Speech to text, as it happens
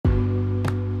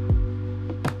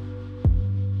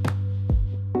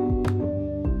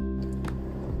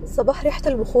صباح ريحة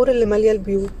البخور اللي مالية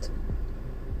البيوت،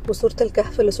 وصورة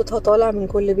الكهف اللي صوتها طالع من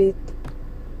كل بيت،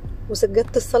 وسجادة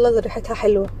الصلاة اللي ريحتها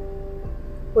حلوة،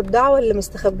 والدعوة اللي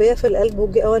مستخبية في القلب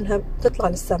وجي أوانها بتطلع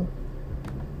للسما.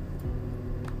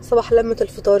 صباح لمة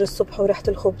الفطار الصبح وريحة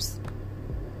الخبز،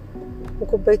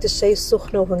 وكوباية الشاي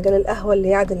السخنة وفنجان القهوة اللي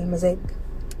يعدل المزاج.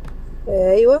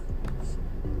 أيوة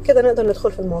كده نقدر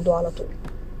ندخل في الموضوع على طول.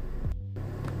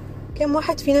 كم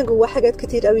واحد فينا جواه حاجات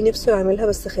كتير قوي نفسه يعملها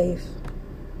بس خايف؟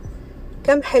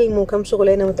 كم حلم وكم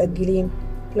شغلانة متأجلين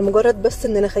لمجرد بس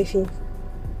اننا خايفين؟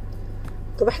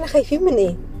 طب احنا خايفين من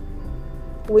ايه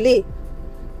وليه؟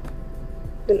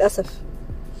 للأسف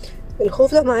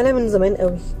الخوف ده معانا من زمان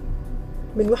قوي،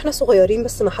 من واحنا صغيرين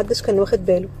بس محدش كان واخد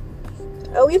باله،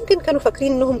 او يمكن كانوا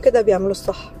فاكرين انهم كده بيعملوا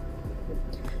الصح.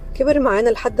 كبر معانا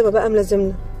لحد ما بقى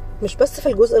ملازمنا، مش بس في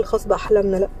الجزء الخاص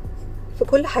بأحلامنا، لأ في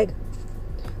كل حاجة.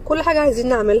 كل حاجة عايزين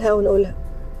نعملها ونقولها،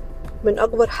 من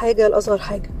أكبر حاجة لأصغر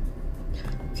حاجة.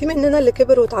 في مننا اللي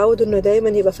كبر وتعود انه دايما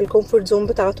يبقى في الكومفورت زون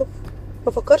بتاعته،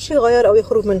 ما فكرش يغير او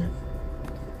يخرج منها.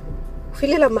 وفي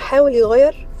اللي لما حاول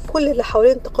يغير كل اللي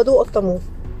حواليه انتقدوه وقطموه،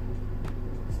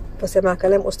 فسمع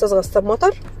كلام استاذ غسان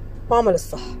مطر وعمل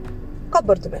الصح،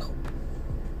 كبر دماغه.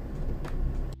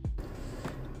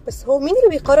 بس هو مين اللي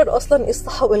بيقرر اصلا ايه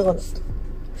الصح وايه الغلط؟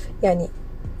 يعني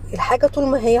الحاجة طول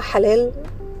ما هي حلال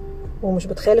ومش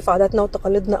بتخالف عاداتنا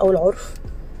وتقاليدنا او العرف،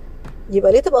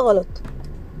 يبقى ليه تبقى غلط؟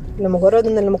 لمجرد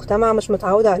ان المجتمع مش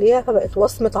متعود عليها فبقت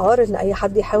وصمة عار ان اي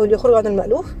حد يحاول يخرج عن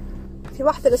المألوف. في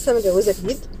واحدة لسه متجوزة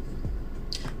جديد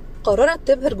قررت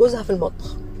تبهر جوزها في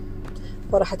المطبخ،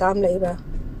 فراحت عاملة ايه بقى؟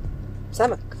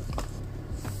 سمك.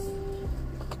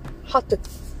 حطت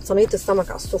صينية السمك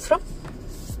على السفرة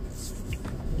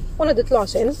ونادت له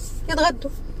عشان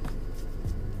يتغدوا.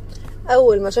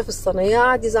 اول ما شاف الصينية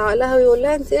قعد يزعق لها ويقول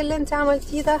لها انت ايه اللي انت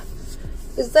عملتيه ده؟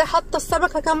 ازاي حاطه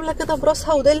السمكة كاملة كده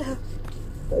براسها وديلها؟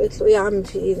 قالت له ايه يا عم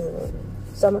في ايه؟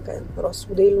 سمكة يعني راس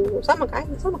وديل وسمك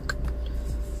عادي سمك.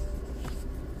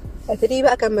 اتريه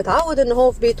بقى كان متعود ان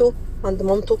هو في بيته عند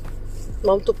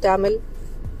مامته بتعمل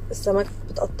السمك،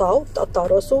 بتقطع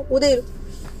راسه وديله،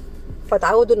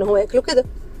 فتعود ان هو ياكله كده.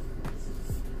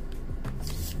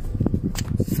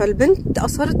 فالبنت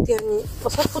اثرت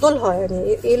فضولها، يعني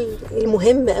ايه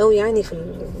المهم قوي يعني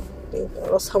في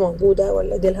راسها موجوده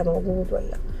ولا ديلها موجود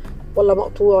ولا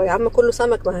مقطوع؟ يا عم كله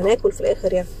سمك، ما هناكل في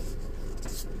الاخر يعني.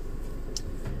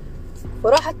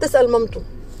 فراحت تسأل مامته،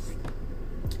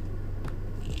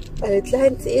 قالت لها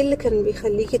انت ايه اللي كان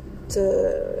بيخليكي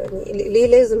يعني ليه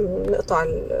لازم نقطع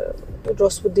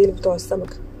الراس والديل بتوع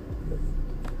السمكة؟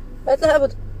 قالت لها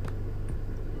ابدا،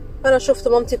 انا شفت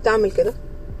مامتي بتعمل كده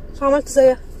فعملت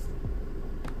زيها.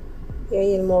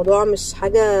 يعني الموضوع مش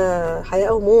حاجة حياة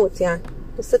او موت، يعني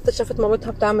الست شافت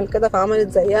مامتها بتعمل كده فعملت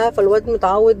زيها، فالواد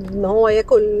متعود ان هو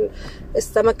ياكل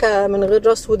السمكة من غير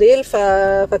راس وديل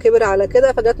فكبر على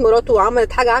كده، فجت مراته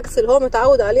وعملت حاجة عكس اللي هو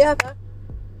متعود عليها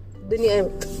فالدنيا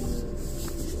قامت.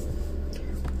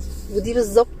 ودي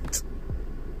بالظبط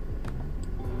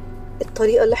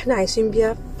الطريقة اللي احنا عايشين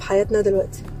بيها في حياتنا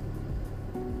دلوقتي.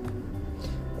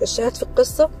 الشاهد في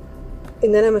القصة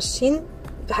اننا ماشيين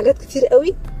في حاجات كتير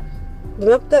قوي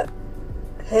بمبدأ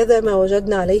هذا ما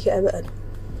وجدنا عليه آباءنا،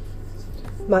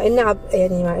 مع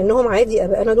انهم عادي.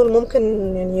 آباءنا دول ممكن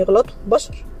يعني يغلطوا،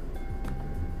 بشر،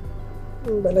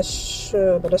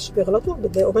 بلاش بيغلطوا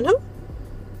بيتضايقوا منها.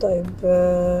 طيب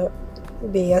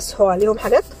بيسهوا عليهم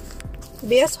حاجات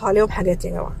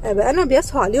يا جماعة. آباءنا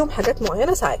بيسهوا عليهم حاجات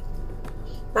معينة ساعات،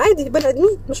 عادي، بني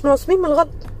ادمين مش معصومين من الغلط.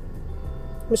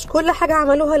 مش كل حاجة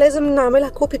عملوها لازم نعملها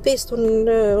كوبي بيست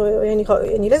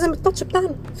يعني لازم التاتش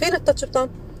بتاعنا. فين التاتش بتاعنا؟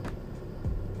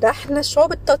 ده احنا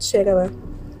شعوب التاتش يا جماعة،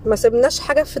 ما سيبناش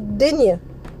حاجة في الدنيا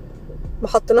ما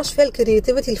حطناش فيها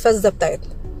الكرياتيفيتي الفذة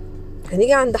بتاعتنا.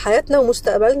 هنيجي عند حياتنا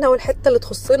ومستقبلنا والحتة اللي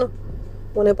تخصنا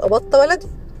ونبقى بطة بلدي.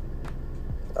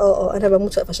 انا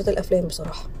بموت في قفشات الافلام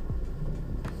بصراحة.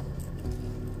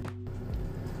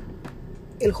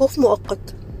 الخوف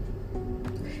مؤقت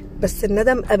بس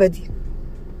الندم ابدي.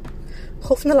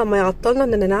 خوفنا لما يعطلنا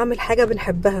اننا نعمل حاجة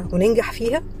بنحبها وننجح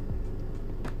فيها،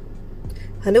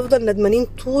 هنفضل ندمانين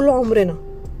طول عمرنا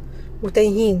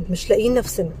وتايهين مش لاقيين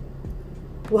نفسنا،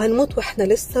 وهنموت واحنا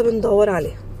لسه بندور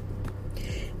عليها.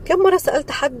 كم مرة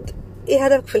سألت حد ايه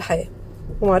هدفك في الحياة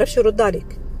ومعرفش يرد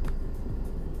عليك؟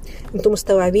 انتوا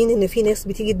مستوعبين ان في ناس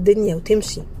بتيجي الدنيا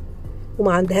وتمشي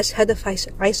وما عندهاش هدف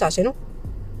عايشة عشانه؟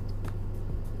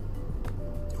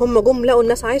 هم جم لقوا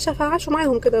الناس عايشة فعاشوا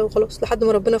معاهم كده وخلاص لحد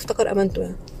ما ربنا افتكر امانته.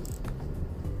 يعني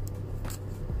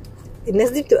الناس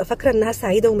دي بتبقى فاكرة انها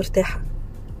سعيدة ومرتاحة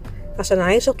عشان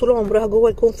عايشة طول عمرها جوه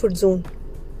الكومفورت زون.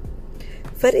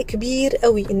 فرق كبير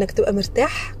قوي انك تبقى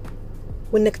مرتاح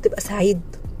وانك تبقى سعيد.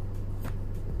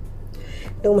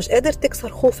 لو مش قادر تكسر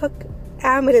خوفك،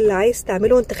 اعمل اللي عايز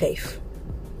تعمله وانت خايف.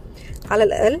 على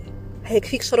الأقل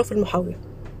هيكفيك شرف المحاولة،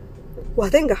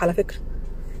 وهتنجح على فكرة،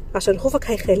 عشان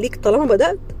خوفك هيخليك طالما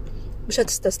بدأت مش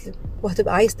هتستسلم،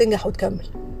 وهتبقى عايز تنجح وتكمل.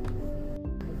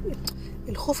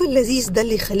 الخوف اللذيذ ده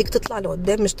اللي يخليك تطلع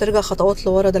لقدام مش ترجع خطوات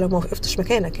لورا، ده لو ما وقفتش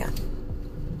مكانك يعني.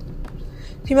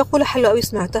 في مقولة حلوة قوي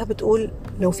سمعتها بتقول: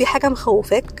 لو في حاجة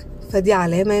مخوفاك فدي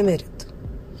علامة يا مارد،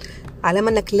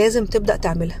 علامة انك لازم تبدأ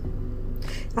تعملها،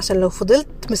 عشان لو فضلت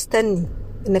مستني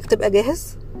انك تبقى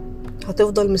جاهز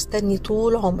هتفضل مستني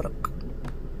طول عمرك.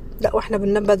 لا، واحنا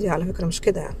بننام بدري على فكرة، مش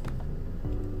كده يعني.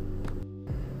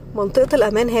 منطقة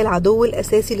الأمان هي العدو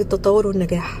الأساسي للتطور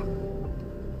والنجاح.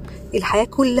 الحياة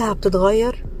كلها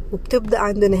بتتغير وبتبدأ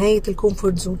عند نهاية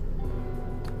الكومفورت زون.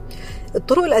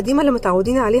 الطرق القديمة اللي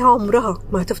متعودين عليها عمرها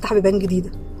ما هتفتح بيبان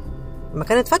جديدة. ما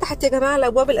كانت فتحت يا جماعة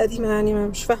الأبواب القديمة يعني، ما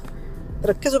مش فاهم،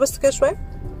 ركزوا بس كده شوية.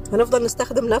 هنفضل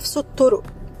نستخدم نفس الطرق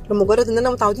لمجرد اننا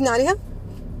متعودين عليها؟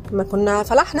 ما كنا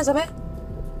فلحنا زمان.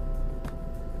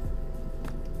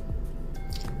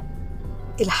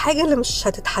 الحاجة اللي مش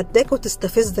هتتحداك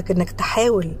وتستفزك انك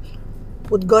تحاول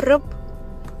وتجرب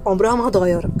عمرها ما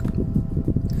هتغيرك.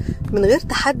 من غير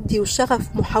تحدي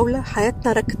وشغف محاولة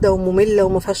حياتنا راكدة ومملة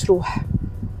ومفيهاش روح.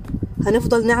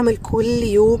 هنفضل نعمل كل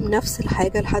يوم نفس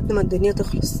الحاجة لحد ما الدنيا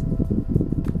تخلص.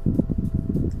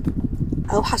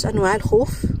 أوحش أنواع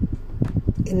الخوف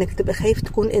إنك تبقى خايف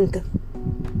تكون أنت،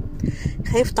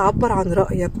 خايف تعبر عن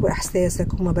رأيك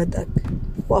وإحساسك ومبادئك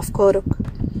وأفكارك،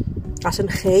 عشان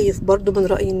خايف برضو من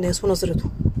رأي الناس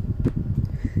ونظرتهم.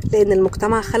 لأن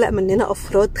المجتمع خلق مننا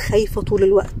أفراد خايفة طول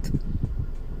الوقت.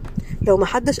 لو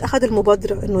محدش أخد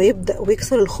المبادرة إنه يبدأ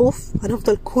ويكسر الخوف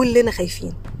هنفضل كلنا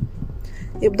خايفين.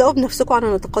 يبدأوا بنفسكم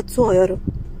على نطاقات صغيرة،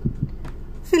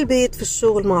 في البيت، في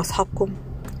الشغل، مع أصحابكم.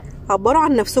 عبروا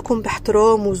عن نفسكم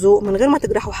باحترام وذوق من غير ما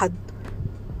تجرحوا حد،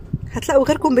 هتلاقوا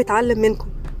غيركم بيتعلم منكم.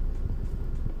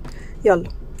 يلا،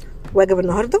 واجب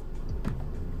النهاردة: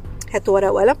 هاتوا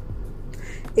ورقة وقلم،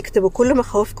 اكتبوا كل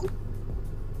مخاوفكم،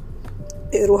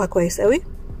 اقروها كويس قوي،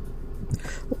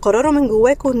 وقرروا من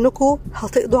جواكم انكم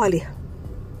هتقضوا عليها.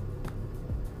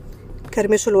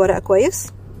 كرمشوا الورقة كويس،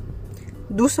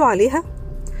 دوسوا عليها،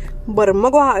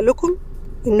 برمجوا عقلكم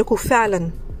انكم فعلا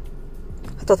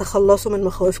هتتخلصوا من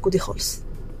مخاوفكم دي خالص.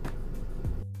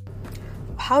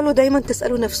 وحاولوا دايما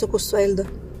تسألوا نفسكم السؤال ده: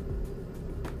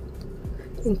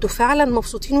 انتوا فعلا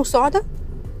مبسوطين وسعداء،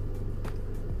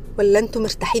 ولا انتوا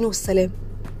مرتاحين والسلام؟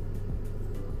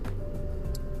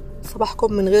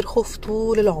 صباحكم من غير خوف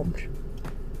طول العمر.